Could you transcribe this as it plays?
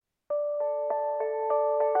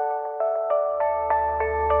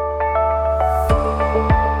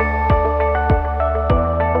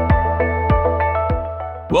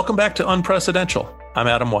Welcome back to Unprecedented. I'm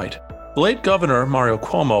Adam White. The late Governor Mario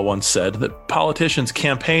Cuomo once said that politicians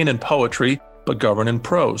campaign in poetry, but govern in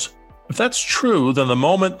prose. If that's true, then the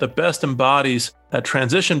moment that best embodies that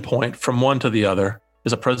transition point from one to the other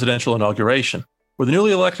is a presidential inauguration, where the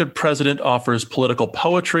newly elected president offers political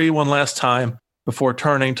poetry one last time before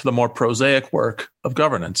turning to the more prosaic work of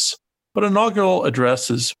governance. But an inaugural address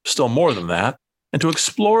is still more than that. And to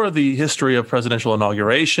explore the history of presidential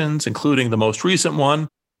inaugurations, including the most recent one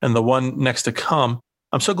and the one next to come,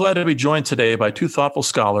 I'm so glad to be joined today by two thoughtful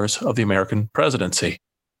scholars of the American presidency.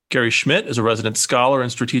 Gary Schmidt is a resident scholar in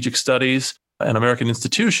strategic studies and American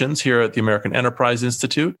institutions here at the American Enterprise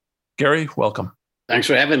Institute. Gary, welcome. Thanks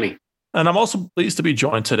for having me. And I'm also pleased to be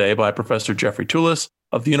joined today by Professor Jeffrey Tulis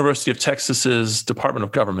of the University of Texas's Department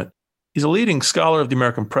of Government. He's a leading scholar of the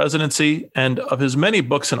American presidency, and of his many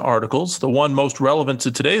books and articles, the one most relevant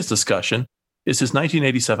to today's discussion is his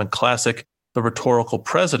 1987 classic, The Rhetorical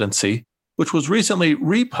Presidency, which was recently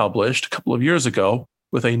republished a couple of years ago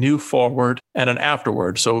with a new foreword and an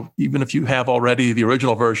afterword. So even if you have already the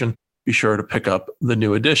original version, be sure to pick up the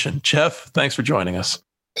new edition. Jeff, thanks for joining us.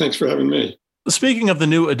 Thanks for having me. Speaking of the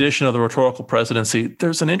new edition of The Rhetorical Presidency,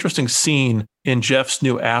 there's an interesting scene in Jeff's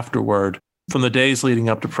new afterword from the days leading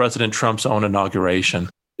up to President Trump's own inauguration.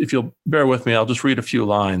 If you'll bear with me, I'll just read a few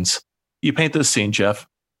lines. You paint this scene, Jeff.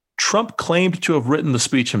 Trump claimed to have written the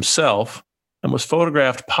speech himself and was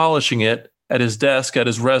photographed polishing it at his desk at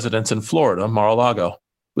his residence in Florida, Mar-a-Lago.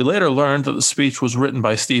 We later learned that the speech was written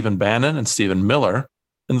by Stephen Bannon and Stephen Miller,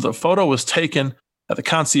 and that the photo was taken at the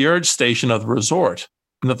concierge station of the resort,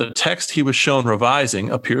 and that the text he was shown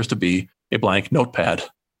revising appears to be a blank notepad.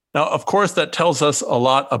 Now, of course, that tells us a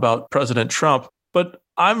lot about President Trump, but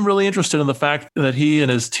I'm really interested in the fact that he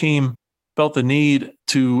and his team felt the need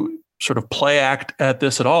to sort of play act at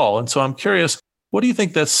this at all. And so I'm curious, what do you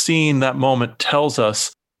think that scene, that moment tells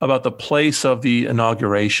us about the place of the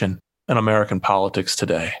inauguration in American politics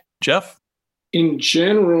today? Jeff? In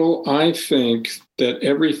general, I think that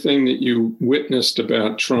everything that you witnessed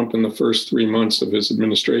about Trump in the first 3 months of his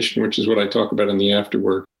administration, which is what I talk about in the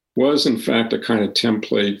afterword, was in fact a kind of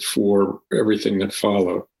template for everything that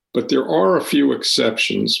followed. But there are a few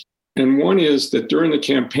exceptions. And one is that during the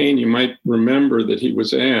campaign, you might remember that he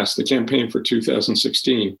was asked, the campaign for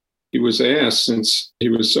 2016, he was asked, since he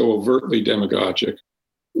was so overtly demagogic,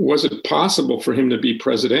 was it possible for him to be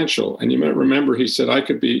presidential? And you might remember he said, I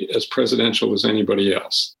could be as presidential as anybody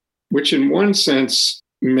else, which in one sense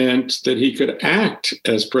meant that he could act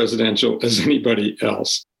as presidential as anybody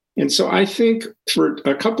else. And so I think for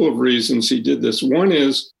a couple of reasons he did this. One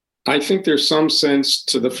is, I think there's some sense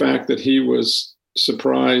to the fact that he was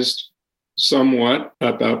surprised somewhat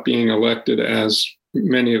about being elected, as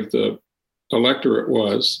many of the electorate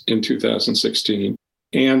was in 2016.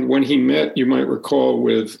 And when he met, you might recall,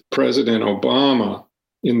 with President Obama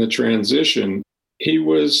in the transition, he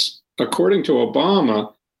was, according to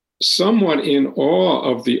Obama, somewhat in awe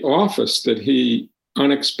of the office that he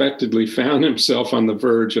unexpectedly found himself on the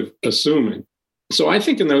verge of assuming. So I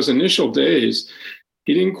think in those initial days,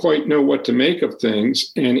 he didn't quite know what to make of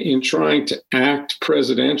things. And in trying to act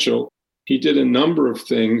presidential, he did a number of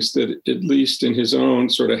things that, at least in his own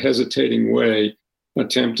sort of hesitating way,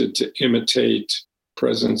 attempted to imitate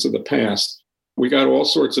presidents of the past. We got all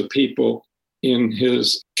sorts of people in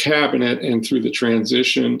his cabinet and through the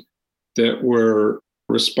transition that were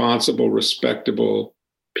responsible, respectable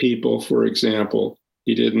people. For example,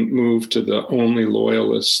 he didn't move to the only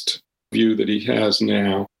loyalist view that he has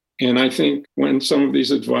now. And I think when some of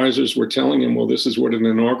these advisors were telling him, well, this is what an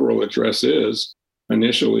inaugural address is,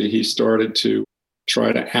 initially he started to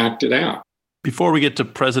try to act it out. Before we get to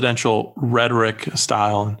presidential rhetoric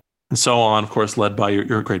style and so on, of course, led by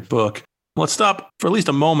your great book, let's stop for at least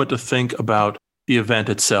a moment to think about the event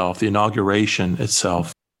itself, the inauguration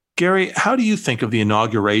itself. Gary, how do you think of the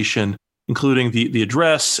inauguration, including the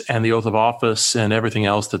address and the oath of office and everything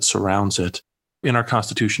else that surrounds it in our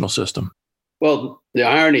constitutional system? Well, the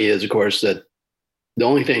irony is, of course, that the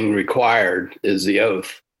only thing required is the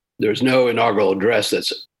oath. There's no inaugural address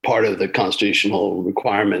that's part of the constitutional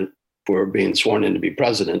requirement for being sworn in to be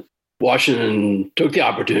president. Washington took the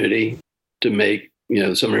opportunity to make,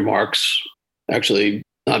 some remarks, actually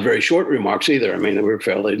not very short remarks either. I mean, they were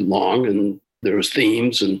fairly long and there was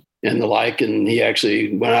themes and the like. And he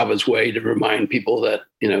actually went out of his way to remind people that,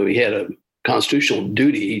 he had a constitutional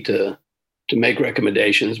duty to make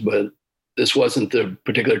recommendations, but this wasn't the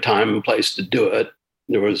particular time and place to do it.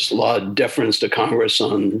 There was a lot of deference to Congress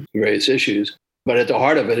on various issues. But at the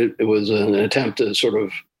heart of it, it was an attempt to sort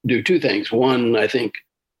of do two things. One, I think,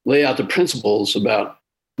 lay out the principles about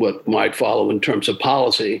what might follow in terms of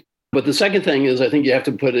policy, But the second thing is, I think you have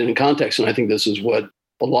to put it in context. And I think this is what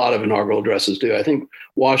a lot of inaugural addresses do. I think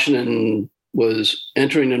Washington was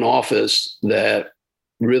entering an office that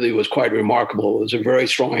really was quite remarkable. It was a very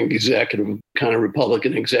strong executive, kind of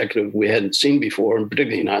Republican executive we hadn't seen before, and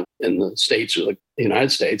particularly not in the States or the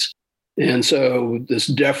United States. And so this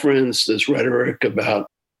deference, this rhetoric about,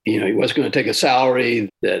 he wasn't going to take a salary,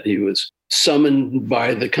 that he was summoned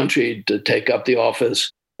by the country to take up the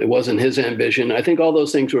office. It wasn't his ambition. I think all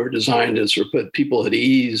those things were designed to sort of put people at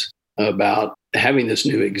ease about having this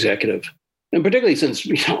new executive. And particularly since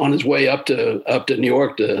on his way up to New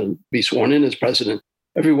York to be sworn in as president,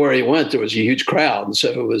 everywhere he went, there was a huge crowd. So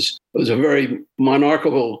it was a very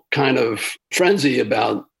monarchical kind of frenzy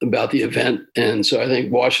about the event. And so I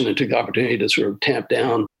think Washington took the opportunity to sort of tamp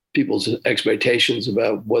down people's expectations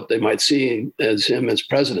about what they might see as him as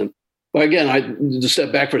president. But again, I just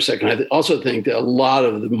step back for a second. I also think that a lot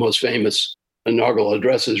of the most famous inaugural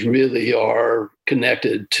addresses really are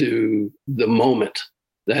connected to the moment.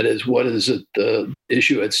 That is, what is it, the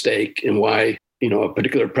issue at stake, and why, a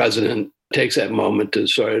particular president takes that moment to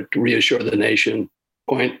sort of reassure the nation,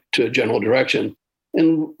 point to a general direction.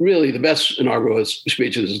 And really, the best inaugural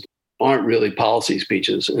speeches aren't really policy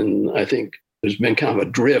speeches. And I think there's been kind of a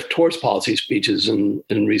drift towards policy speeches in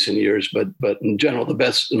recent years. But in general, the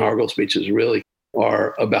best inaugural speeches really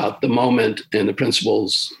are about the moment and the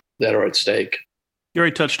principles that are at stake. You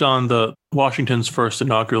already touched on the Washington's first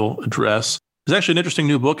inaugural address. There's actually an interesting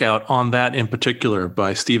new book out on that in particular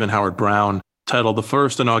by Stephen Howard Brown, titled The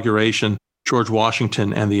First Inauguration, George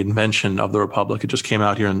Washington and the Invention of the Republic. It just came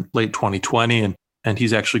out here in late 2020, and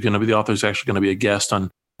he's actually going to be, the author's actually going to be a guest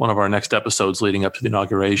on one of our next episodes leading up to the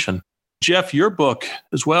inauguration. Jeff, your book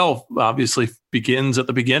as well obviously begins at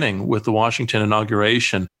the beginning with the Washington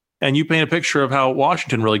inauguration, and you paint a picture of how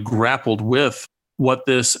Washington really grappled with what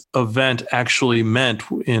this event actually meant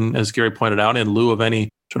in, as Gary pointed out, in lieu of any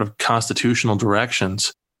sort of constitutional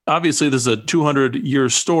directions. Obviously, this is a 200-year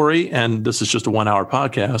story, and this is just a 1-hour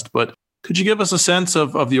podcast, but could you give us a sense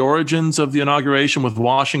of the origins of the inauguration with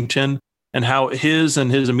Washington and how his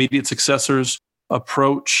and his immediate successors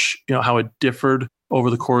approach, how it differed over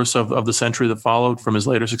the course of the century that followed from his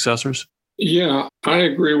later successors? Yeah, I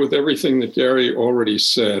agree with everything that Gary already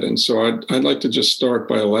said. And so I'd like to just start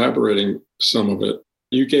by elaborating some of it.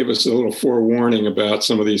 You gave us a little forewarning about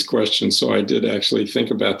some of these questions, so I did actually think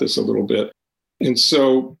about this a little bit. And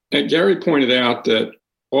so Gary pointed out that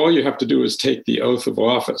all you have to do is take the oath of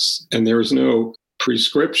office, and there is no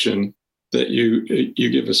prescription that you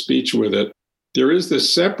give a speech with it. There is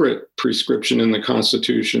this separate prescription in the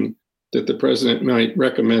Constitution that the president might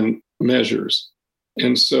recommend measures.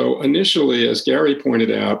 And so initially, as Gary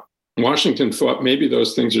pointed out, Washington thought maybe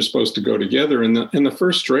those things are supposed to go together. And the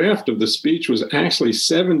first draft of the speech was actually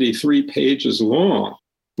 73 pages long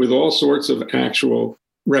with all sorts of actual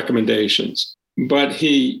recommendations. But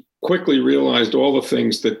he quickly realized all the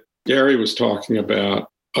things that Gary was talking about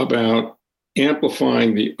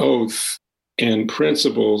amplifying the oath and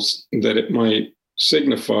principles that it might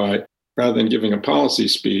signify rather than giving a policy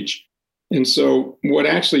speech. And so what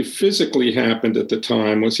actually physically happened at the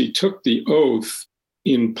time was he took the oath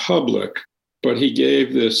in public, but he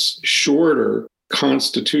gave this shorter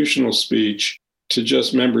constitutional speech to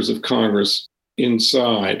just members of Congress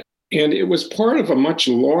inside. And it was part of a much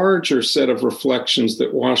larger set of reflections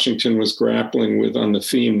that Washington was grappling with on the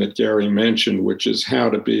theme that Gary mentioned, which is how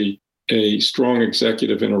to be a strong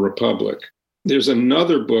executive in a republic. There's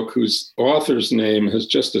another book whose author's name has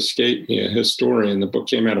just escaped me, a historian. The book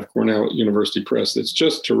came out of Cornell University Press. That's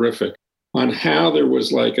just terrific, on how there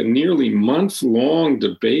was like a nearly month-long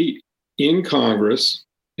debate in Congress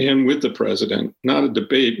and with the president, not a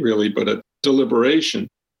debate really, but a deliberation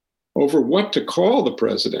over what to call the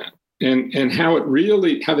president, and how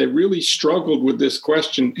they really struggled with this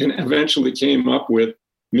question and eventually came up with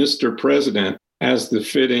Mr. President as the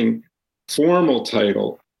fitting formal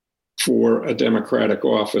title for a Democratic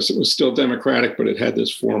office. It was still Democratic, but it had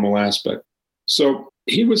this formal aspect. So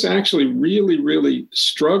he was actually really, really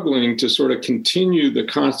struggling to sort of continue the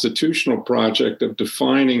constitutional project of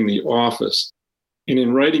defining the office. And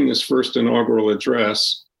in writing this first inaugural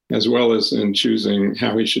address, as well as in choosing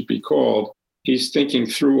how he should be called, he's thinking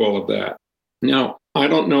through all of that. Now, I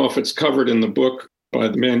don't know if it's covered in the book by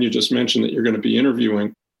the man you just mentioned that you're going to be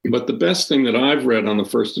interviewing, but the best thing that I've read on the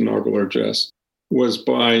first inaugural address was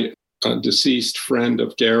by a deceased friend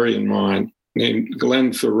of Gary and mine named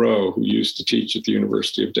Glenn Thoreau, who used to teach at the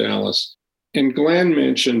University of Dallas. And Glenn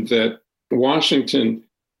mentioned that Washington,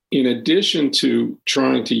 in addition to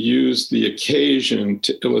trying to use the occasion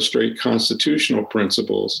to illustrate constitutional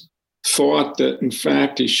principles, thought that, in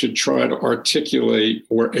fact, he should try to articulate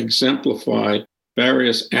or exemplify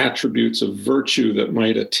various attributes of virtue that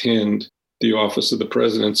might attend the office of the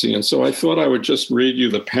presidency. And so I thought I would just read you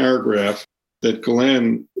the paragraph that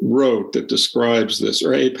Glenn wrote that describes this,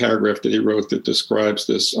 or a paragraph that he wrote that describes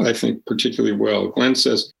this, I think, particularly well. Glenn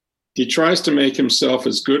says, he tries to make himself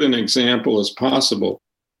as good an example as possible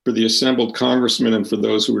for the assembled congressmen and for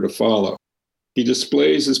those who are to follow. He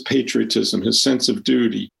displays his patriotism, his sense of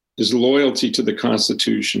duty, his loyalty to the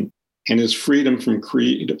Constitution, and his freedom from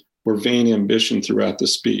creed or vain ambition throughout the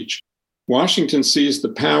speech. Washington sees the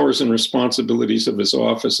powers and responsibilities of his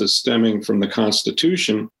office as stemming from the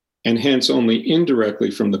Constitution, and hence only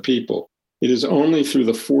indirectly from the people. It is only through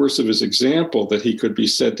the force of his example that he could be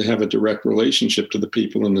said to have a direct relationship to the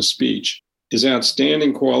people in the speech. His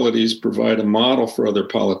outstanding qualities provide a model for other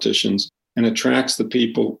politicians and attracts the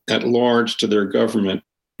people at large to their government.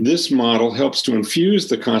 This model helps to infuse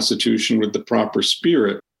the Constitution with the proper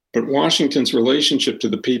spirit, but Washington's relationship to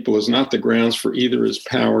the people is not the grounds for either his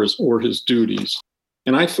powers or his duties.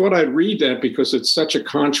 And I thought I'd read that because it's such a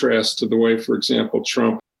contrast to the way, for example,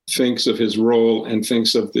 Trump thinks of his role and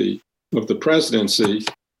thinks of the presidency.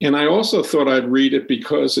 And I also thought I'd read it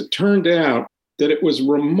because it turned out that it was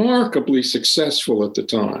remarkably successful at the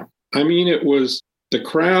time. I mean, it was the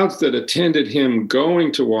crowds that attended him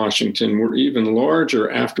going to Washington were even larger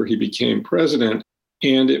after he became president.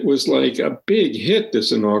 And it was like a big hit,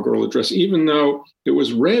 this inaugural address, even though it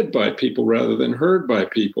was read by people rather than heard by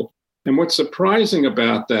people. And what's surprising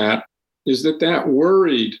about that is that that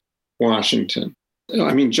worried Washington.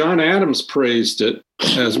 I mean, John Adams praised it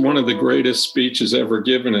as one of the greatest speeches ever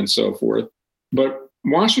given and so forth. But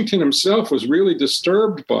Washington himself was really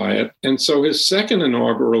disturbed by it. And so his second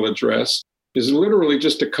inaugural address is literally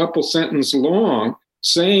just a couple sentences long,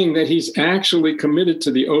 saying that he's actually committed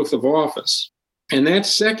to the oath of office. And that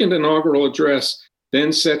second inaugural address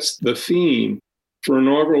then sets the theme for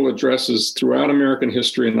inaugural addresses throughout American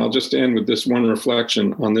history. And I'll just end with this one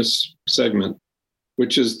reflection on this segment,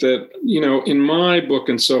 which is that, you know, in my book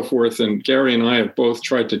and so forth, and Gary and I have both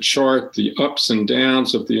tried to chart the ups and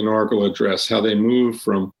downs of the inaugural address, how they move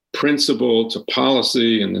from principle to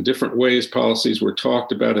policy and the different ways policies were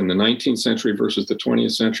talked about in the 19th century versus the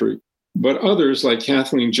 20th century. But others, like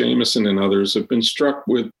Kathleen Jamison and others, have been struck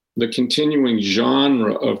with the continuing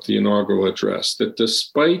genre of the inaugural address, that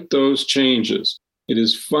despite those changes, it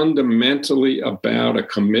is fundamentally about a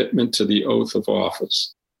commitment to the oath of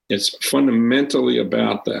office. It's fundamentally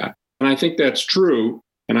about that. And I think that's true.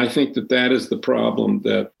 And I think that that is the problem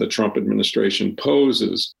that the Trump administration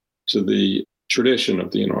poses to the tradition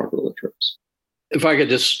of the inaugural address. If I could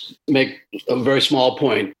just make a very small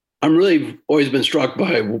point, I'm really always been struck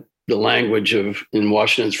by the language in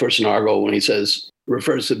Washington's first inaugural when he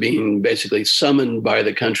refers to being basically summoned by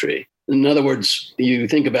the country. In other words, you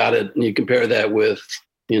think about it and you compare that with,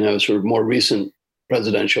 sort of more recent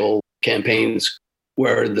presidential campaigns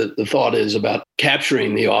where the thought is about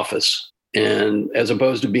capturing the office, and as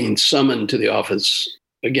opposed to being summoned to the office,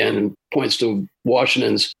 again, points to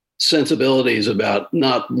Washington's sensibilities about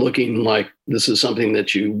not looking like this is something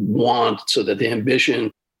that you want, so that the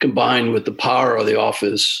ambition combined with the power of the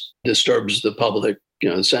office disturbs the public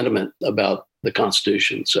sentiment about the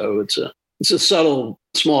Constitution. So it's a subtle,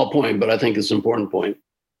 small point, but I think it's an important point.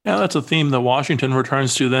 Yeah, that's a theme that Washington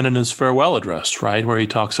returns to then in his farewell address, right? Where he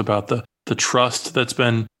talks about the trust that's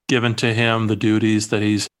been given to him, the duties that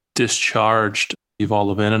he's discharged. Yuval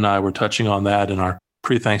Levin and I were touching on that in our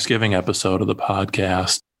pre-Thanksgiving episode of the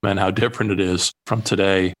podcast and how different it is from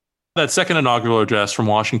today. That second inaugural address from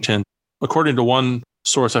Washington, according to one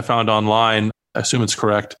source I found online, I assume it's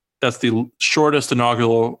correct, that's the shortest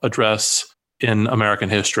inaugural address in American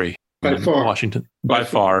history. By far. Washington. By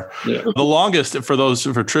far. Yeah. The longest,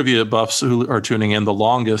 for trivia buffs who are tuning in, the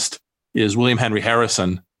longest is William Henry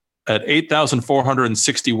Harrison at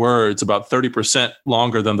 8,460 words, about 30%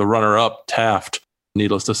 longer than the runner-up, Taft.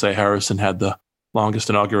 Needless to say, Harrison had the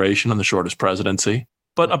longest inauguration and the shortest presidency.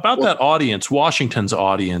 But about that audience, Washington's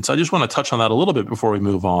audience, I just want to touch on that a little bit before we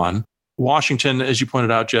move on. Washington, as you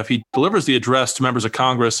pointed out, Jeff, he delivers the address to members of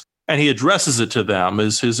Congress, and he addresses it to them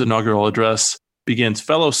as his inaugural address begins,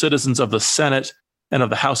 fellow citizens of the Senate and of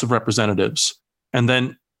the House of Representatives. And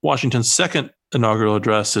then Washington's second inaugural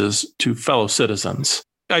address is to fellow citizens.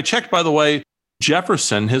 I checked, by the way,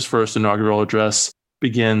 Jefferson, his first inaugural address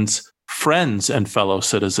begins friends and fellow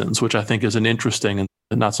citizens, which I think is an interesting and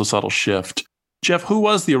not so subtle shift. Jeff, who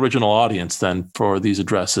was the original audience then for these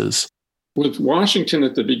addresses? With Washington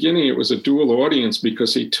at the beginning, it was a dual audience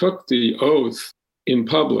because he took the oath in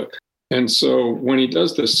public. And so when he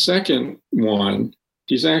does the second one,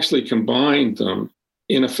 he's actually combined them.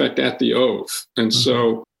 in effect at the oath. And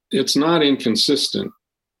so it's not inconsistent.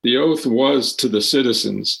 The oath was to the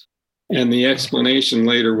citizens, and the explanation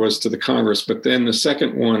later was to the Congress. But then the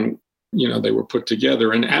second one, they were put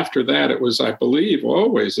together. And after that, it was, I believe,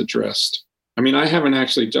 always addressed. I mean, I haven't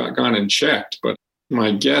actually gone and checked, but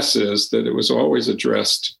my guess is that it was always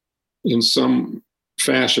addressed in some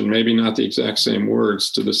fashion, maybe not the exact same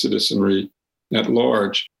words, to the citizenry at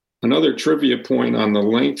large. Another trivia point on the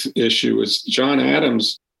length issue is John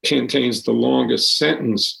Adams contains the longest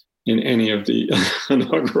sentence in any of the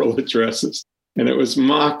inaugural addresses. And it was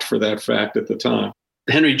mocked for that fact at the time.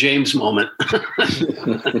 Henry James moment.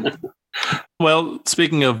 Well,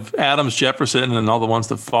 speaking of Adams, Jefferson, and all the ones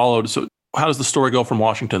that followed, so how does the story go from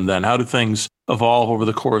Washington then? How do things evolve over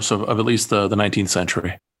the course of at least the 19th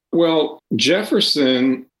century? Well,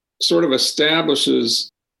 Jefferson sort of establishes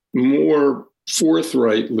more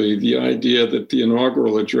forthrightly the idea that the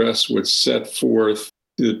inaugural address would set forth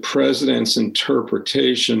the president's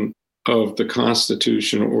interpretation of the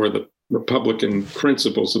Constitution or the Republican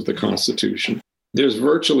principles of the Constitution. There's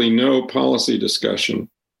virtually no policy discussion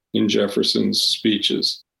in Jefferson's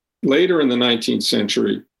speeches. Later in the 19th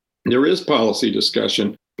century, there is policy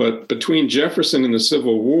discussion, but between Jefferson and the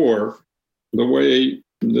Civil War, the way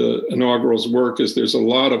the inaugurals work is there's a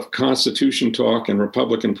lot of Constitution talk and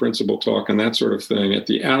Republican principle talk and that sort of thing at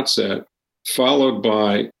the outset, followed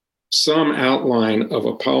by some outline of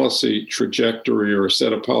a policy trajectory or a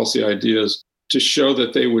set of policy ideas to show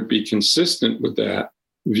that they would be consistent with that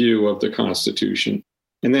view of the Constitution.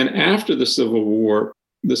 And then after the Civil War,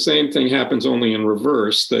 the same thing happens only in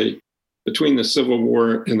reverse. Between the Civil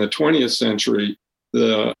War and the 20th century,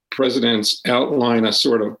 the presidents outline a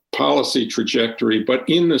sort of policy trajectory, but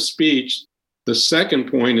in the speech, the second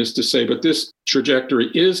point is to say, but this trajectory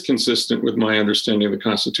is consistent with my understanding of the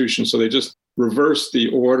Constitution. So they just reverse the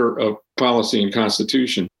order of policy and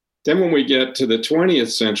Constitution. Then when we get to the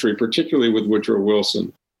 20th century, particularly with Woodrow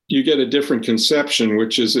Wilson, you get a different conception,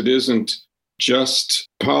 which is it isn't just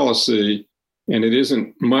policy and it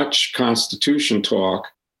isn't much Constitution talk,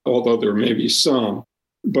 although there may be some,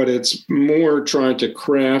 but it's more trying to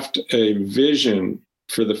craft a vision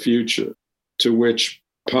for the future to which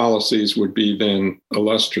policies would be then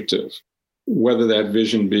illustrative, whether that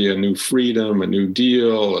vision be a new freedom, a new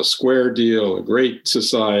deal, a square deal, a great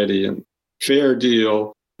society, and fair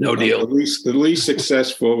deal. No deal. The least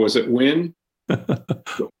successful was it Win?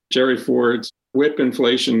 Jerry Ford's whip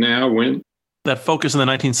inflation now, Win? That focus in the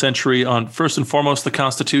 19th century on first and foremost the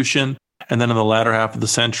Constitution, and then in the latter half of the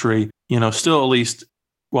century, still at least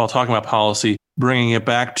while talking about policy, bringing it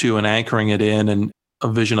back to and anchoring it in and a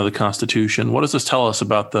vision of the Constitution. What does this tell us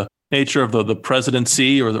about the nature of the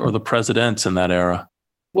presidency or the presidents in that era?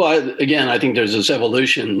 Well, again, I think there's this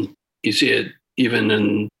evolution. You see it even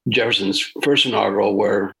in Jefferson's first inaugural,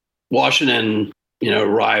 where Washington,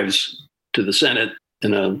 arrives to the Senate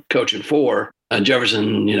in a coach and four.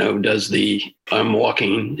 Jefferson, does I'm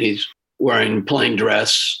walking. He's wearing plain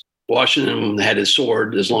dress. Washington had his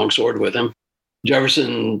long sword with him.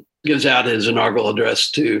 Jefferson gives out his inaugural address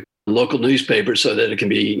to local newspapers so that it can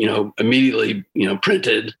be, immediately,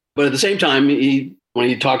 printed. But at the same time, when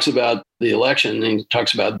he talks about the election, he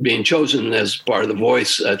talks about being chosen as part of the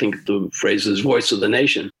voice. I think the phrase is voice of the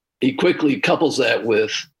nation. He quickly couples that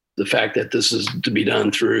with the fact that this is to be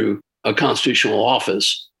done through a constitutional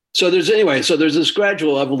office. So there's this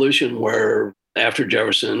gradual evolution where after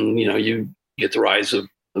Jefferson, you get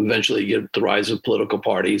eventually get the rise of political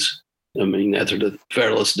parties. I mean, after the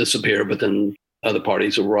Federalists disappear, but then other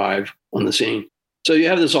parties arrive on the scene. So you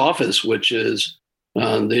have this office, which is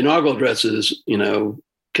the inaugural address is,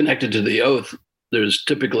 connected to the oath. There's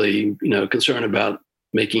typically, concern about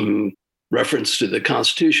making reference to the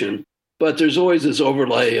Constitution, but there's always this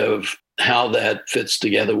overlay of how that fits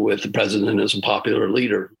together with the president as a popular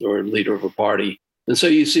leader or leader of a party. And so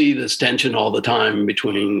you see this tension all the time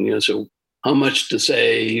between, so how much to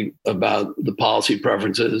say about the policy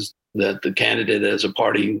preferences that the candidate as a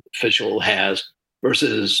party official has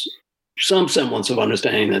versus some semblance of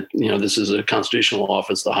understanding that, this is a constitutional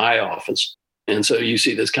office, the high office. And so you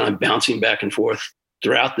see this kind of bouncing back and forth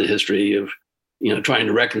throughout the history of, trying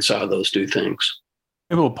to reconcile those two things.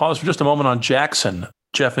 Maybe we'll pause for just a moment on Jackson.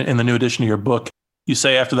 Jeff, in the new edition of your book, you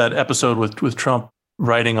say after that episode with Trump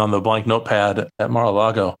writing on the blank notepad at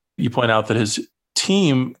Mar-a-Lago, you point out that his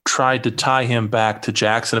team tried to tie him back to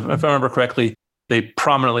Jackson. If I remember correctly, they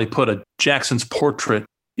prominently put a Jackson's portrait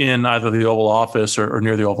in either the Oval Office or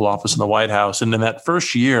near the Oval Office in the White House. And in that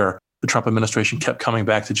first year, the Trump administration kept coming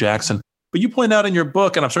back to Jackson. But you point out in your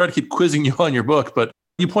book, and I'm sorry to keep quizzing you on your book, but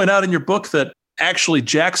you point out in your book that actually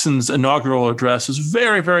Jackson's inaugural address is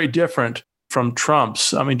very, very different from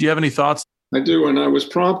Trump's. I mean, do you have any thoughts? I do, and I was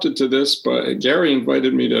prompted to this by Gary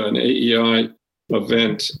invited me to an AEI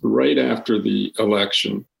event right after the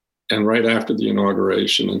election and right after the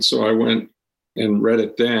inauguration. And so I went and read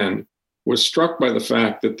it then, was struck by the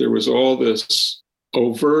fact that there was all this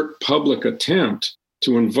overt public attempt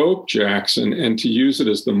to invoke Jackson and to use it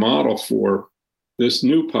as the model for this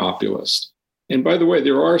new populist. And by the way,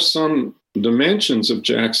 there are some dimensions of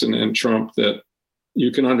Jackson and Trump that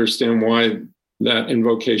you can understand why that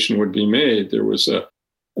invocation would be made. There was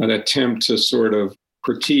an attempt to sort of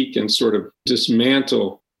critique and sort of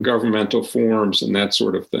dismantle governmental forms and that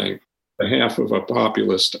sort of thing, on behalf of a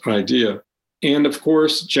populist idea. And of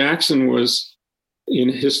course, Jackson was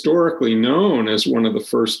historically known as one of the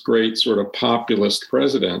first great sort of populist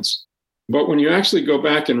presidents. But when you actually go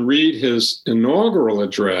back and read his inaugural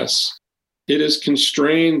address, it is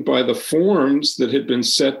constrained by the forms that had been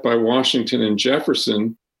set by Washington and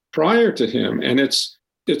Jefferson prior to him. And it's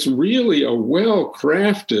really a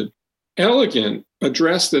well-crafted, elegant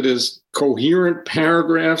address that is coherent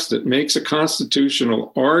paragraphs, that makes a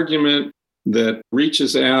constitutional argument, that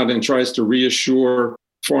reaches out and tries to reassure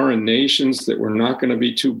foreign nations that we're not going to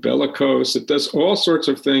be too bellicose. It does all sorts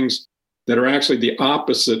of things that are actually the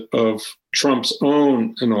opposite of Trump's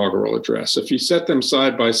own inaugural address. If you set them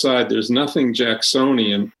side by side, there's nothing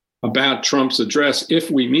Jacksonian about Trump's address,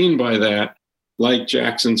 if we mean by that, like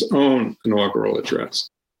Jackson's own inaugural address.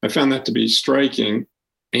 I found that to be striking.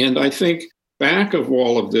 And I think back of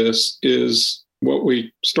all of this is what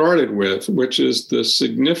we started with, which is the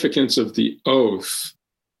significance of the oath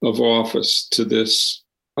of office to this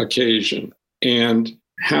occasion, and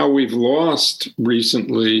how we've lost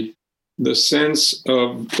recently the sense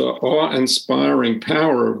of the awe-inspiring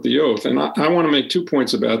power of the oath. And I want to make 2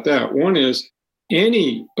 points about that. One is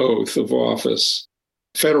any oath of office,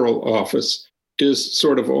 federal office, is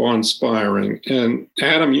sort of awe-inspiring. And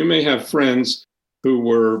Adam, you may have friends who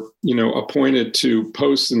were, appointed to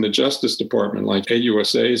posts in the Justice Department, like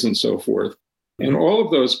AUSAs and so forth. And all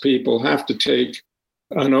of those people have to take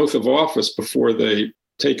an oath of office before they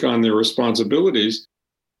take on their responsibilities.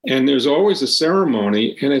 And there's always a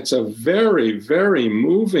ceremony, and it's a very, very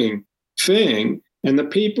moving thing. And the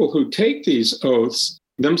people who take these oaths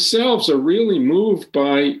themselves are really moved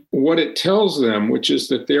by what it tells them, which is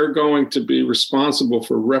that they're going to be responsible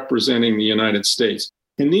for representing the United States.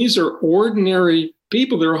 And these are ordinary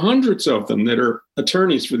people. There are hundreds of them that are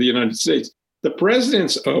attorneys for the United States. The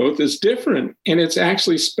president's oath is different, and it's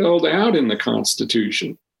actually spelled out in the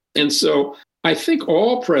Constitution. And so I think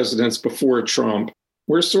all presidents before Trump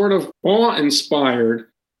were sort of awe-inspired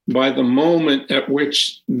by the moment at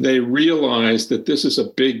which they realized that this is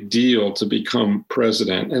a big deal to become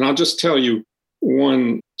president. And I'll just tell you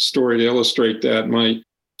one story to illustrate that. My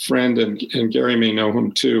friend, and Gary may know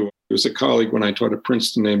him too, he was a colleague when I taught at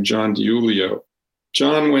Princeton named John DiUlio.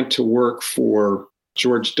 John went to work for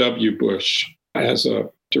George W. Bush as a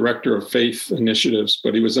director of faith initiatives,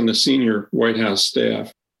 but he was on the senior White House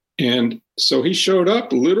staff. And so he showed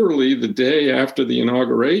up literally the day after the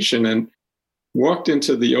inauguration and walked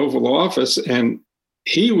into the Oval Office, and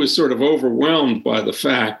he was sort of overwhelmed by the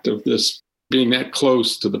fact of this being that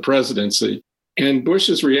close to the presidency. And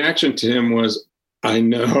Bush's reaction to him was, I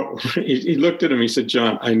know. He looked at him, he said,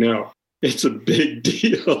 John, I know. It's a big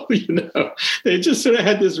deal, They just sort of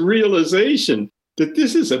had this realization that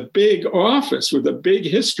this is a big office with a big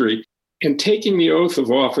history. And taking the oath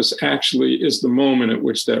of office actually is the moment at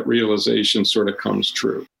which that realization sort of comes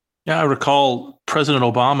true. Yeah, I recall President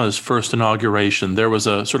Obama's first inauguration. There was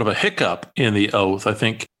a sort of a hiccup in the oath. I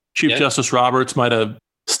think Chief Justice Roberts might have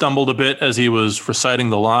stumbled a bit as he was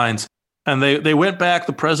reciting the lines. And they went back,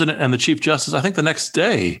 the president and the Chief Justice, I think the next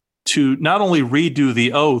day, to not only redo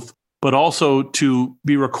the oath, but also to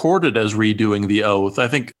be recorded as redoing the oath. I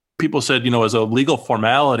think people said, as a legal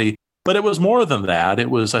formality, but it was more than that. It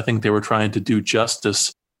was, I think they were trying to do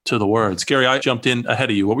justice to the words. Gary, I jumped in ahead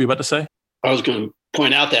of you. What were you about to say? I was going to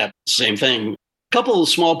point out that same thing. A couple of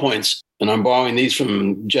small points, and I'm borrowing these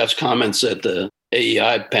from Jeff's comments at the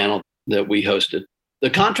AEI panel that we hosted. The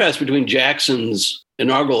contrast between Jackson's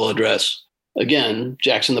inaugural address, again,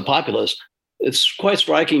 Jackson the populist, it's quite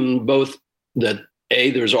striking both that A,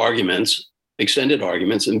 there's arguments, extended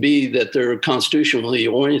arguments, and B, that they're constitutionally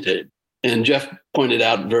oriented. And Jeff pointed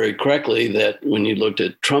out very correctly that when you looked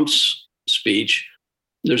at Trump's speech,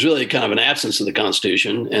 there's really kind of an absence of the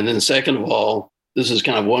Constitution. And then second of all, this is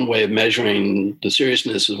kind of one way of measuring the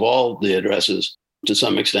seriousness of all the addresses to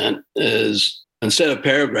some extent, is instead of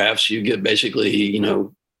paragraphs, you get basically,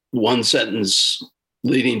 one sentence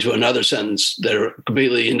leading to another sentence that are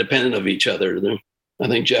completely independent of each other. I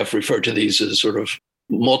think Jeff referred to these as sort of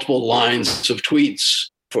multiple lines of tweets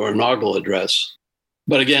for an inaugural address.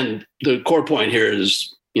 But again, the core point here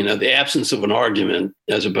is, the absence of an argument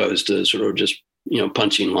as opposed to sort of just,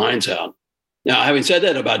 punching lines out. Now, having said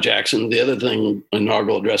that about Jackson, the other thing,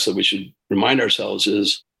 inaugural address that we should remind ourselves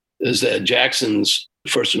is that Jackson's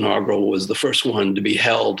first inaugural was the first one to be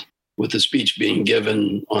held with the speech being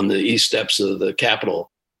given on the east steps of the Capitol.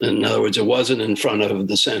 In other words, it wasn't in front of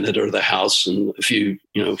the Senate or the House and a few,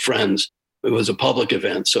 friends. It was a public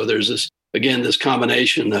event. So there's this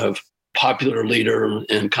combination of popular leader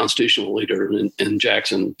and constitutional leader in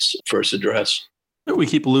Jackson's first address. We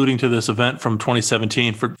keep alluding to this event from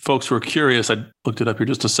 2017. For folks who are curious, I looked it up here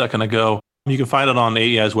just a second ago. You can find it on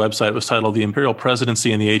AEI's website. It was titled The Imperial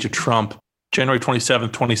Presidency in the Age of Trump, January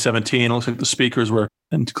 27th, 2017. It looks like the speakers were,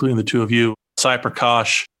 including the two of you, Sai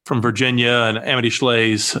Prakash from Virginia and Amity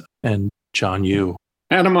Shlaes and John Yoo.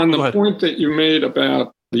 Adam, on the point that you made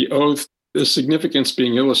about the oath, the significance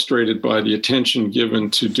being illustrated by the attention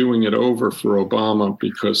given to doing it over for Obama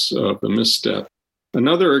because of the misstep.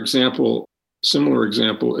 Another example, similar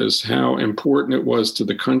example, is how important it was to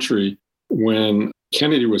the country when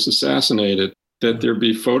Kennedy was assassinated that there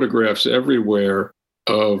be photographs everywhere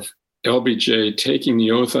of LBJ taking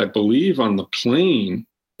the oath, I believe, on the plane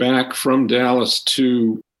back from Dallas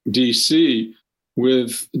to D.C.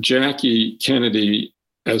 with Jackie Kennedy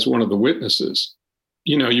as one of the witnesses.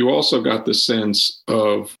 You also got the sense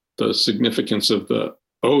of the significance of the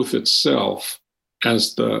oath itself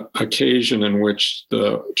as the occasion in which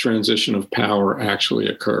the transition of power actually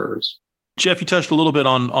occurs. Jeff, you touched a little bit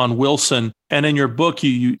on Wilson, and in your book,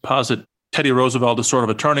 you posit Teddy Roosevelt as sort of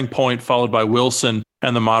a turning point, followed by Wilson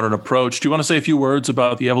and the modern approach. Do you want to say a few words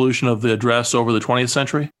about the evolution of the address over the 20th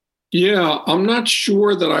century? Yeah, I'm not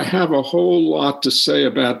sure that I have a whole lot to say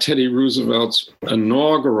about Teddy Roosevelt's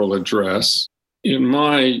inaugural address. In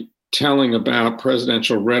my telling about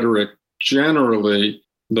presidential rhetoric generally,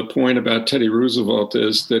 the point about Teddy Roosevelt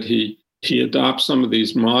is that he adopts some of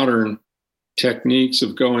these modern techniques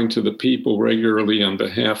of going to the people regularly on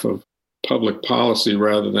behalf of public policy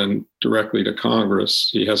rather than directly to Congress.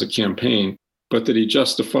 He has a campaign, but that he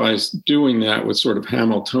justifies doing that with sort of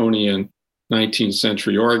Hamiltonian 19th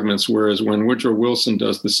century arguments, whereas when Woodrow Wilson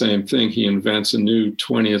does the same thing, he invents a new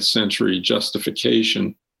 20th century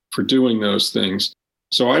justification for doing those things.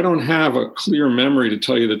 So I don't have a clear memory, to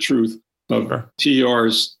tell you the truth, of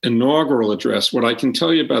TR's inaugural address. What I can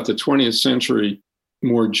tell you about the 20th century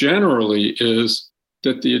more generally is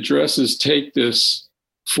that the addresses take this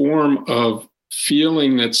form of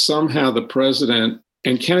feeling that somehow the president,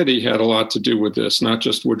 and Kennedy had a lot to do with this, not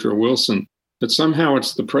just Woodrow Wilson, that somehow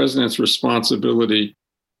it's the president's responsibility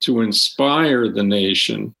to inspire the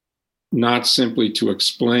nation, not simply to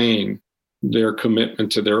explain their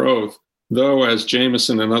commitment to their oath. Though, as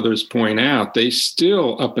Jameson and others point out, they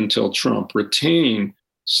still, up until Trump, retain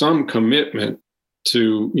some commitment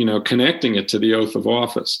to, connecting it to the oath of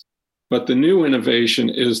office. But the new innovation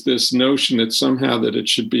is this notion that somehow that it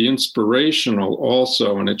should be inspirational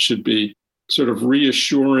also, and it should be sort of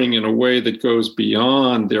reassuring in a way that goes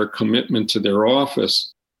beyond their commitment to their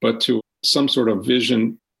office, but to some sort of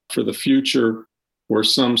vision for the future or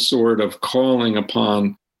some sort of calling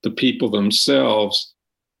upon the people themselves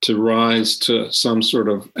to rise to some sort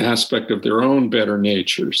of aspect of their own better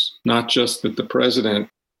natures, not just that the president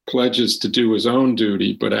pledges to do his own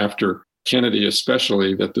duty, but after Kennedy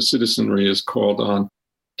especially, that the citizenry is called on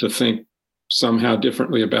to think somehow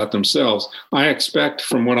differently about themselves. I expect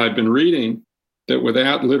from what I've been reading that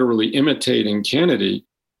without literally imitating Kennedy,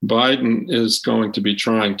 Biden is going to be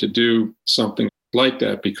trying to do something like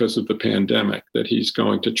that because of the pandemic, that he's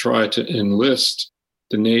going to try to enlist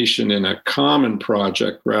the nation in a common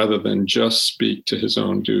project rather than just speak to his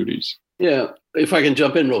own duties. Yeah, if I can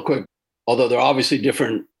jump in real quick, although they're obviously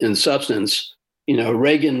different in substance,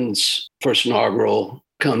 Reagan's first inaugural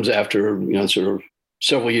comes after, sort of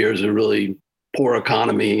several years of really poor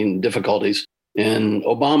economy and difficulties. And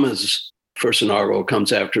Obama's first inaugural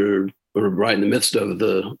comes after, or right in the midst of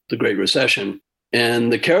the Great Recession.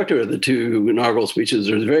 And the character of the two inaugural speeches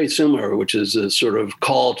are very similar, which is a sort of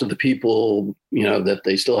call to the people, that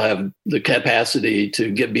they still have the capacity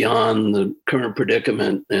to get beyond the current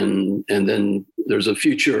predicament. And then there's a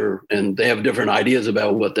future, and they have different ideas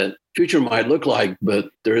about what that future might look like. But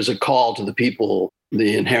there is a call to the people,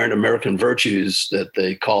 the inherent American virtues that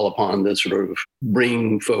they call upon to sort of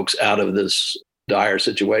bring folks out of this dire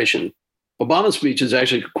situation. Obama's speech is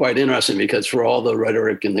actually quite interesting because for all the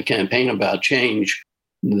rhetoric in the campaign about change,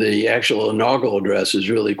 the actual inaugural address is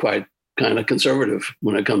really quite kind of conservative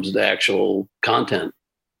when it comes to actual content.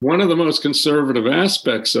 One of the most conservative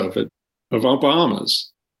aspects of it, of Obama's,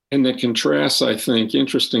 and that contrasts, I think,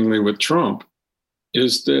 interestingly with Trump,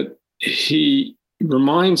 is that he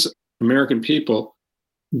reminds American people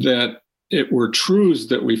that it were truths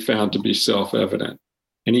that we found to be self-evident.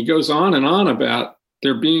 And he goes on and on about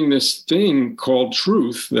there being this thing called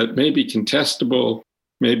truth that may be contestable,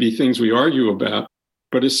 maybe things we argue about,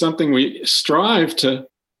 but is something we strive to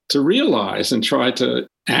realize and try to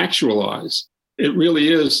actualize. It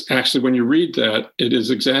really is, actually, when you read that, it is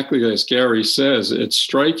exactly as Gary says. It's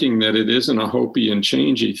striking that it isn't a hopey and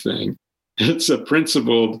changey thing. It's a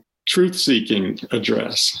principled truth-seeking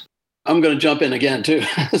address. I'm going to jump in again, too.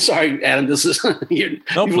 Sorry, Adam, this is...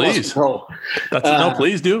 No, please. No,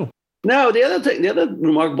 please do. No, the other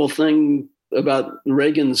remarkable thing about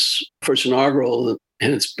Reagan's first inaugural,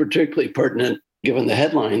 and it's particularly pertinent given the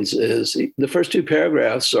headlines, is the first two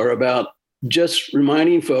paragraphs are about just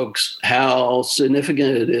reminding folks how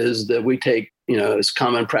significant it is that we take, as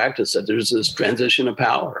common practice, that there's this transition of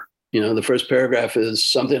power. The first paragraph is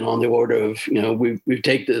something on the order of, we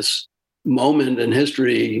take this moment in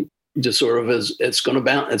history just sort of as it's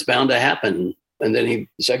bound to happen. And then the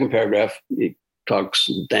second paragraph, he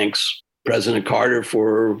thanks President Carter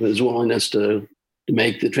for his willingness to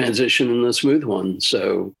make the transition a smooth one.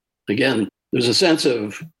 So again, there's a sense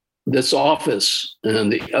of this office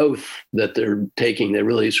and the oath that they're taking that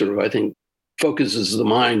really sort of, I think, focuses the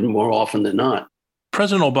mind more often than not.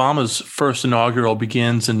 President Obama's first inaugural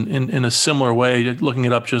begins in a similar way. Looking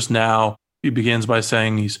it up just now, he begins by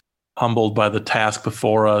saying he's humbled by the task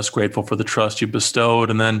before us, grateful for the trust you bestowed.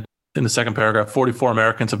 And then in the second paragraph, 44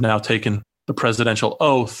 Americans have now taken the presidential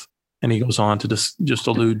oath. And he goes on to just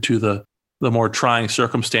allude to the more trying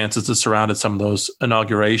circumstances that surrounded some of those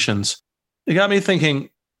inaugurations. It got me thinking,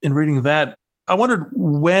 in reading that, I wondered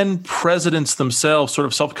when presidents themselves sort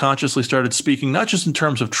of self-consciously started speaking, not just in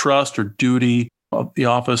terms of trust or duty of the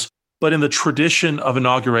office, but in the tradition of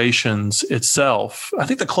inaugurations itself. I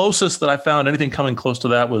think the closest that I found anything coming close to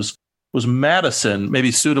that was Madison,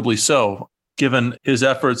 maybe suitably so, given his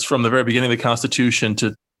efforts from the very beginning of the Constitution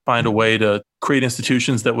to find a way to create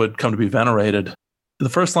institutions that would come to be venerated. The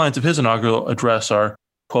first lines of his inaugural address are,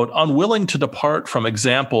 quote, "Unwilling to depart from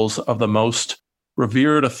examples of the most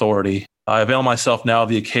revered authority, I avail myself now of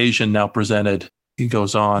the occasion now presented." He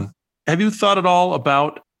goes on. Have you thought at all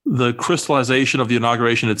about the crystallization of the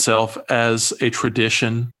inauguration itself as a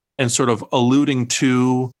tradition and sort of alluding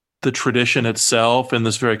to the tradition itself in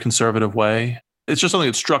this very conservative way? It's just something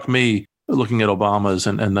that struck me looking at Obama's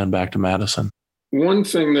and then back to Madison. One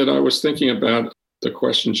thing that I was thinking about, the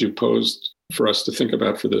questions you posed for us to think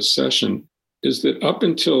about for this session, is that up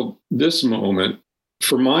until this moment,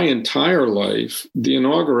 for my entire life, the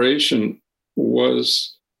inauguration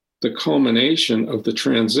was the culmination of the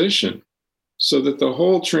transition. So that the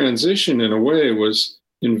whole transition, in a way, was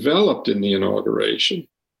enveloped in the inauguration.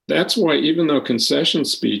 That's why, even though concession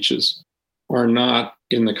speeches are not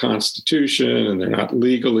in the Constitution and they're not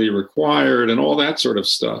legally required and all that sort of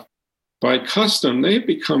stuff, by custom, they've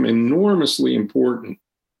become enormously important.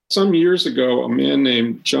 Some years ago, a man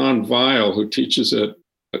named John Weil, who teaches at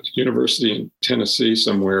a university in Tennessee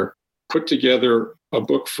somewhere, put together a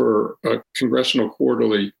book for a Congressional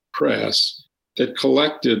Quarterly Press that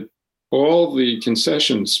collected all the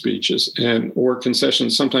concession speeches or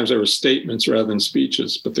concessions. Sometimes they were statements rather than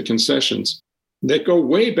speeches, but the concessions that go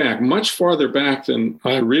way back, much farther back than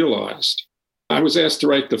I realized. I was asked to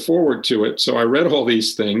write the foreword to it, so I read all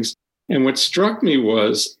these things. And what struck me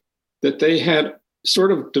was that they had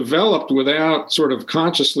sort of developed, without sort of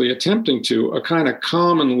consciously attempting to, a kind of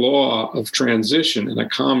common law of transition and a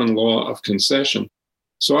common law of concession.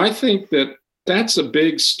 So I think that that's a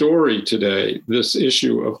big story today, this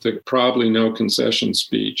issue of the probably no concession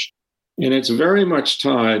speech. And it's very much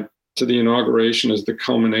tied to the inauguration as the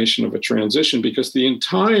culmination of a transition, because the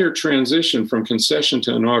entire transition from concession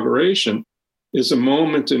to inauguration is a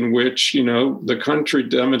moment in which, the country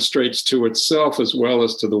demonstrates to itself as well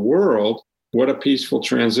as to the world what a peaceful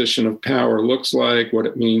transition of power looks like, what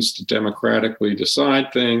it means to democratically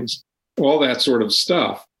decide things, all that sort of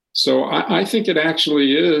stuff. So I think it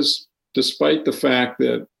actually is, despite the fact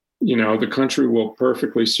that, the country will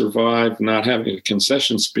perfectly survive not having a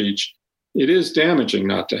concession speech, it is damaging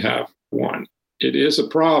not to have one. It is a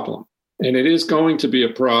problem. And it is going to be a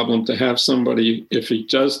problem to have somebody, if he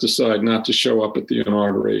does decide not to show up at the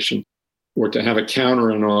inauguration, or to have a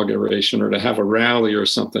counter inauguration, or to have a rally or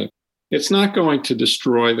something. It's not going to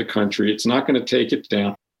destroy the country. It's not going to take it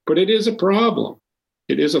down. But it is a problem.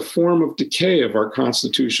 It is a form of decay of our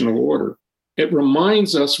constitutional order. It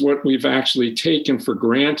reminds us what we've actually taken for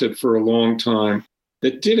granted for a long time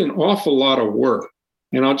that did an awful lot of work.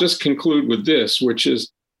 And I'll just conclude with this, which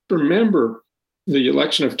is, remember, the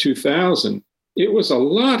election of 2000, it was a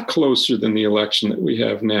lot closer than the election that we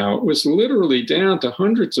have now. It was literally down to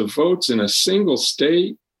hundreds of votes in a single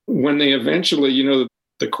state when they eventually,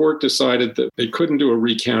 the court decided that they couldn't do a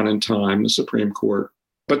recount in time, the Supreme Court.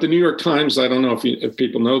 But the New York Times, I don't know if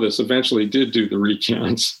people know this, eventually did do the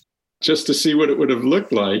recounts just to see what it would have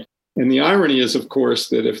looked like. And the irony is, of course,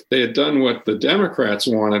 that if they had done what the Democrats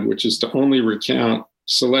wanted, which is to only recount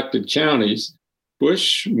selected counties,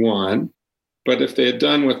 Bush won. But if they had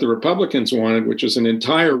done what the Republicans wanted, which was an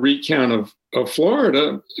entire recount of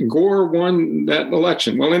Florida, Gore won that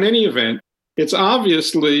election. Well, in any event, it's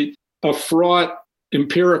obviously a fraught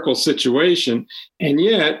empirical situation. And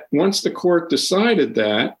yet, once the court decided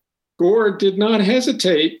that, Gore did not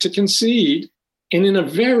hesitate to concede, and in a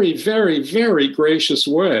very, very, very gracious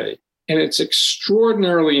way. And it's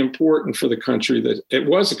extraordinarily important for the country that it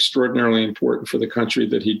was extraordinarily important for the country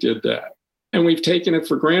that he did that. And we've taken it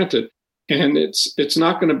for granted. And it's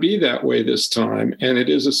not going to be that way this time. And it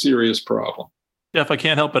is a serious problem. Jeff, I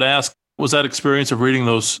can't help but ask, was that experience of reading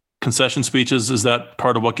those concession speeches, is that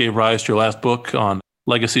part of what gave rise to your last book on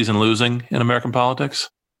legacies and losing in American politics?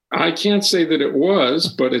 I can't say that it was,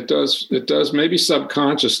 but it does maybe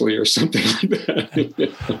subconsciously or something like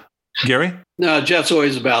that. Gary? No, Jeff's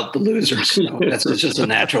always about the losers. It's just a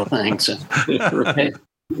natural thing. So. Right.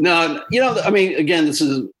 No, again, this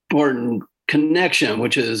is an important connection,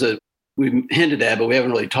 which is we've hinted at, but we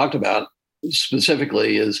haven't really talked about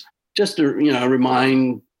specifically, is just to,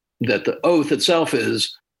 remind that the oath itself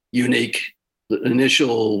is unique. The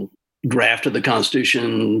initial draft of the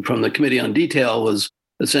Constitution from the Committee on Detail was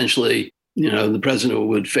essentially, the president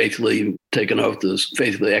would faithfully take an oath to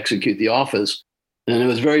faithfully execute the office. And it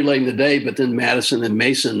was very late in the day, but then Madison and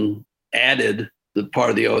Mason added that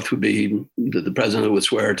part of the oath would be that the president would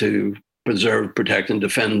swear to preserve, protect, and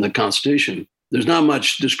defend the Constitution. There's not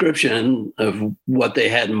much description of what they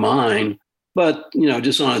had in mind, but,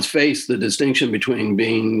 just on its face, the distinction between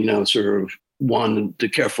being, sort of one to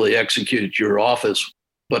carefully execute your office,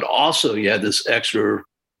 but also you had this extra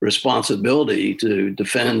responsibility to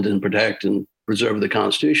defend and protect and preserve the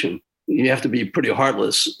Constitution. You have to be pretty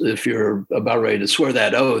heartless if you're about ready to swear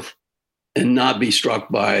that oath and not be struck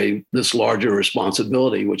by this larger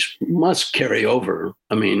responsibility, which must carry over.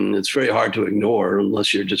 I mean, it's very hard to ignore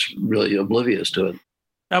unless you're just really oblivious to it.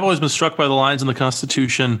 I've always been struck by the lines in the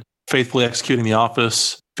Constitution, faithfully executing the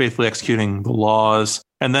office, faithfully executing the laws.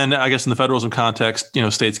 And then I guess in the federalism context,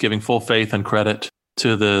 states giving full faith and credit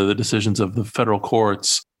to the decisions of the federal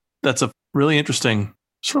courts. That's a really interesting,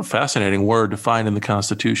 sort of fascinating word to find in the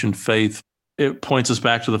Constitution, faith. It points us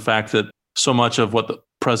back to the fact that so much of what the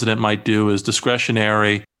president might do is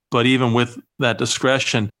discretionary, but even with that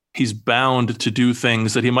discretion, he's bound to do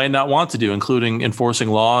things that he might not want to do, including enforcing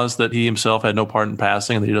laws that he himself had no part in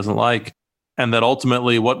passing and that he doesn't like. And that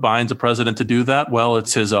ultimately what binds a president to do that? Well,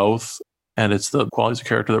 it's his oath, and it's the qualities of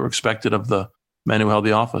character that were expected of the men who held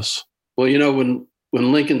the office. Well,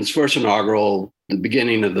 when Lincoln's first inaugural, the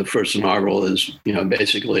beginning of the first inaugural is,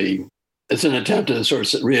 basically, it's an attempt to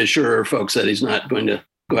sort of reassure folks that he's not going to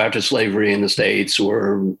go after slavery in the states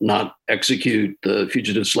or not execute the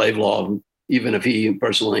fugitive slave law, even if he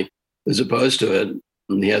personally is opposed to it,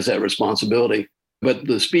 and he has that responsibility. But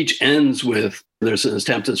the speech ends with, there's an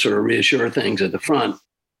attempt to sort of reassure things at the front.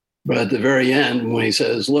 But at the very end, when he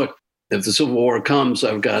says, look, if the Civil War comes,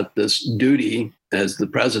 I've got this duty as the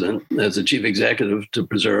president, as the chief executive, to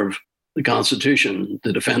preserve the Constitution,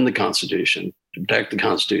 to defend the Constitution, to protect the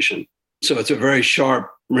Constitution. So it's a very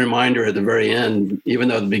sharp reminder at the very end, even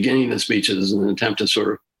though the beginning of the speech is an attempt at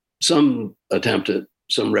some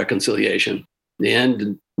reconciliation. The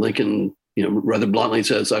end, Lincoln, rather bluntly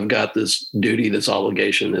says, I've got this duty, this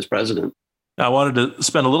obligation as president. I wanted to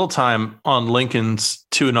spend a little time on Lincoln's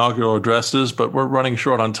two inaugural addresses, but we're running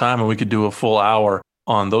short on time and we could do a full hour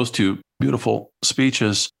on those two beautiful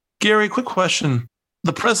speeches. Gary, quick question.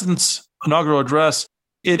 The president's inaugural address,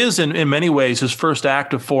 it is in many ways his first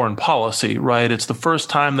act of foreign policy, right? It's the first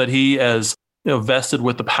time that he, as vested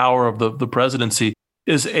with the power of the presidency,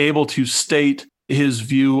 is able to state his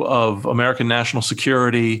view of American national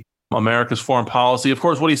security, America's foreign policy. Of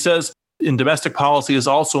course, what he says in domestic policy is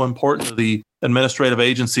also important to the administrative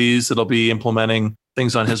agencies that'll be implementing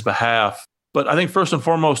things on his behalf. But I think first and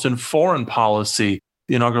foremost in foreign policy,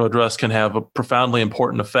 the inaugural address can have a profoundly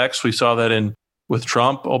important effects. We saw that with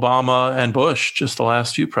Trump, Obama, and Bush, just the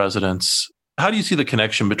last few presidents. How do you see the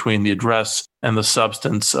connection between the address and the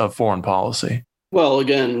substance of foreign policy? Well,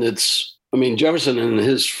 again, Jefferson in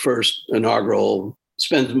his first inaugural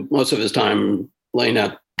spends most of his time laying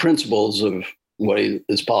out principles of what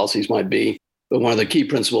his policies might be. But one of the key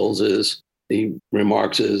principles is he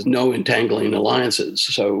remarks is no entangling alliances.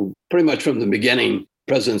 So pretty much from the beginning,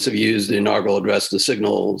 presidents have used the inaugural address to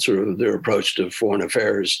signal sort of their approach to foreign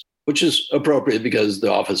affairs, which is appropriate because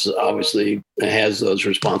the office obviously has those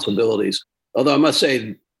responsibilities. Although I must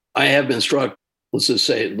say, I have been struck, let's just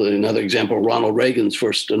say another example, Ronald Reagan's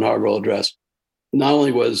first inaugural address. Not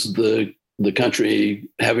only was the country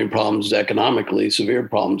having problems economically, severe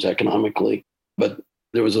problems economically, but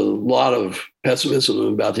there was a lot of pessimism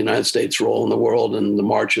about the United States' role in the world and the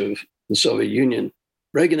march of the Soviet Union.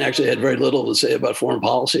 Reagan actually had very little to say about foreign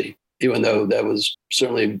policy, even though that was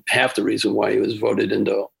certainly half the reason why he was voted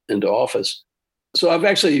into office. So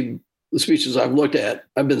the speeches I've looked at,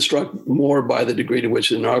 I've been struck more by the degree to which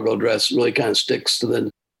the inaugural address really kind of sticks to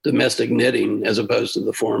the domestic knitting as opposed to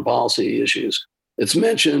the foreign policy issues. It's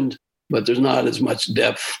mentioned, but there's not as much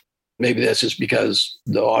depth. Maybe that's just because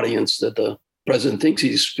the audience that the president thinks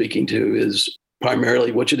he's speaking to is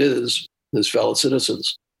primarily, which it is, his fellow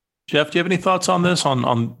citizens. Jeff, do you have any thoughts on this,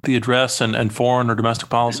 on the address and foreign or domestic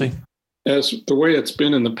policy? As the way it's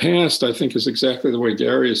been in the past, I think is exactly the way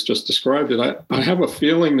Gary has just described it. I have a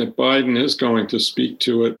feeling that Biden is going to speak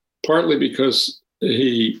to it, partly because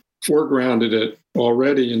he foregrounded it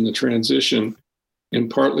already in the transition,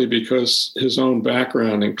 and partly because his own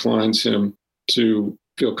background inclines him to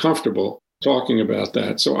feel comfortable talking about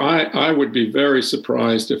that. So I would be very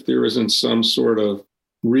surprised if there isn't some sort of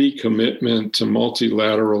recommitment to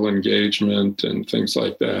multilateral engagement and things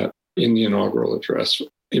like that in the inaugural address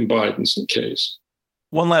in Biden's case.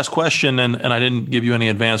 One last question, and I didn't give you any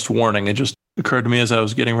advanced warning. It just occurred to me as I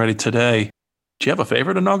was getting ready today. Do you have a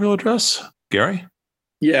favorite inaugural address, Gary?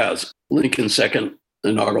 Yes, Lincoln's second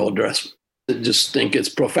inaugural address. I just think it's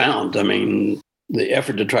profound. I mean, the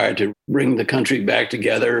effort to try to bring the country back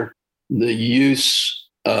together, the use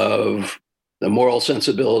of the moral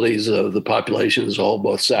sensibilities of the populations, all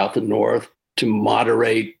both South and North, to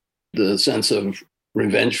moderate the sense of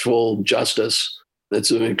revengeful justice.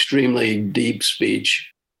 It's an extremely deep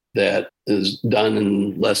speech that is done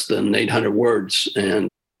in less than 800 words. And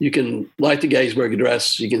you can, like the Gettysburg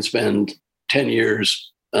Address, you can spend 10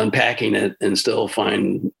 years unpacking it and still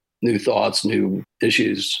find new thoughts, new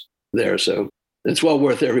issues there. So it's well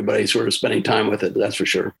worth everybody sort of spending time with it, that's for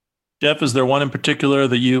sure. Jeff, is there one in particular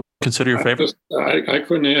that you consider your favorite? I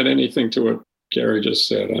couldn't add anything to what Gary just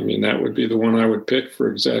said. I mean, that would be the one I would pick for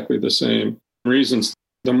exactly the same reasons.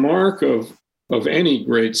 The mark of any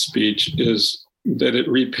great speech is that it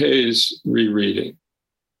repays rereading,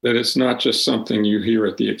 that it's not just something you hear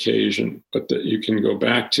at the occasion, but that you can go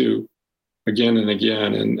back to again and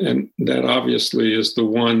again. And that obviously is the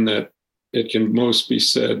one that it can most be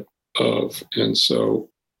said of. And so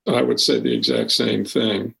I would say the exact same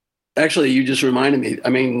thing. Actually, you just reminded me. I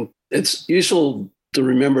mean, it's useful to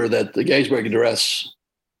remember that the Gettysburg Address,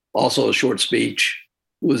 also a short speech,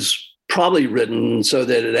 was probably written so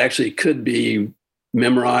that it actually could be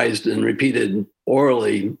memorized and repeated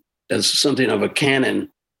orally as something of a canon.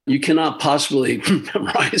 You cannot possibly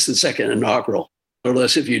memorize the second inaugural,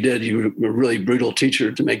 unless if you did, you were a really brutal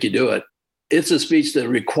teacher to make you do it. It's a speech that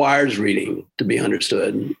requires reading to be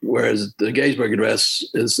understood, whereas the Gettysburg Address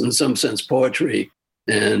is in some sense poetry,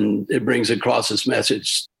 and it brings across its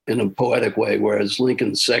message in a poetic way, whereas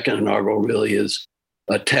Lincoln's second inaugural really is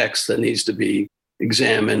a text that needs to be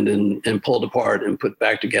examined and pulled apart and put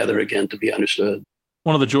back together again to be understood.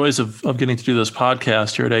 One of the joys of getting to do this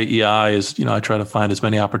podcast here at AEI is, I try to find as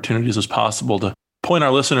many opportunities as possible to point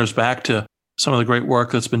our listeners back to some of the great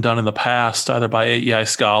work that's been done in the past, either by AEI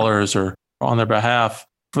scholars or on their behalf.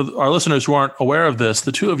 For our listeners who aren't aware of this,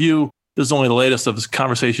 the two of you, this is only the latest of the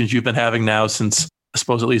conversations you've been having now since, I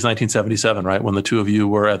suppose, at least 1977, right? When the two of you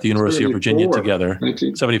were at the University of Virginia together.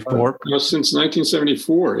 1974? Since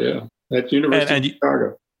 1974, yeah. At University of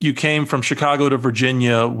Chicago. You came from Chicago to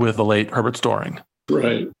Virginia with the late Herbert Storing.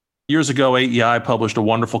 Right. Years ago, AEI published a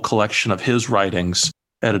wonderful collection of his writings,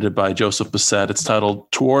 edited by Joseph Bassett. It's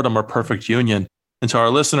titled Toward a More Perfect Union. And to our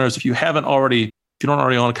listeners, if you don't already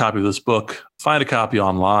own a copy of this book, find a copy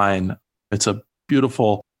online. It's a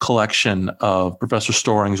beautiful collection of Professor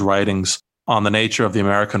Storing's writings on the nature of the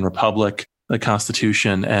American Republic, the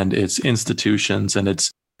Constitution, and its institutions. And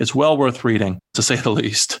it's well worth reading, to say the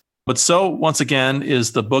least. But so, once again,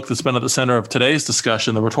 is the book that's been at the center of today's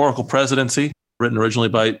discussion, The Rhetorical Presidency, written originally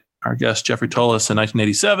by our guest Jeffrey Tolles in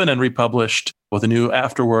 1987 and republished with a new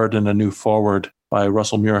afterword and a new foreword by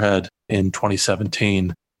Russell Muirhead in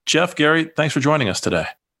 2017. Jeff, Gary, thanks for joining us today.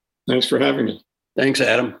 Thanks for having me. Thanks,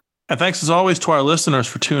 Adam. And thanks, as always, to our listeners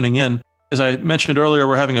for tuning in. As I mentioned earlier,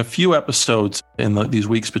 we're having a few episodes in these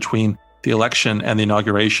weeks between the election and the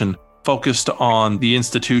inauguration focused on the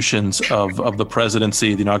institutions of the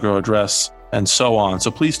presidency, the inaugural address, and so on.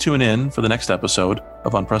 So please tune in for the next episode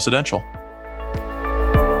of Unprecedented.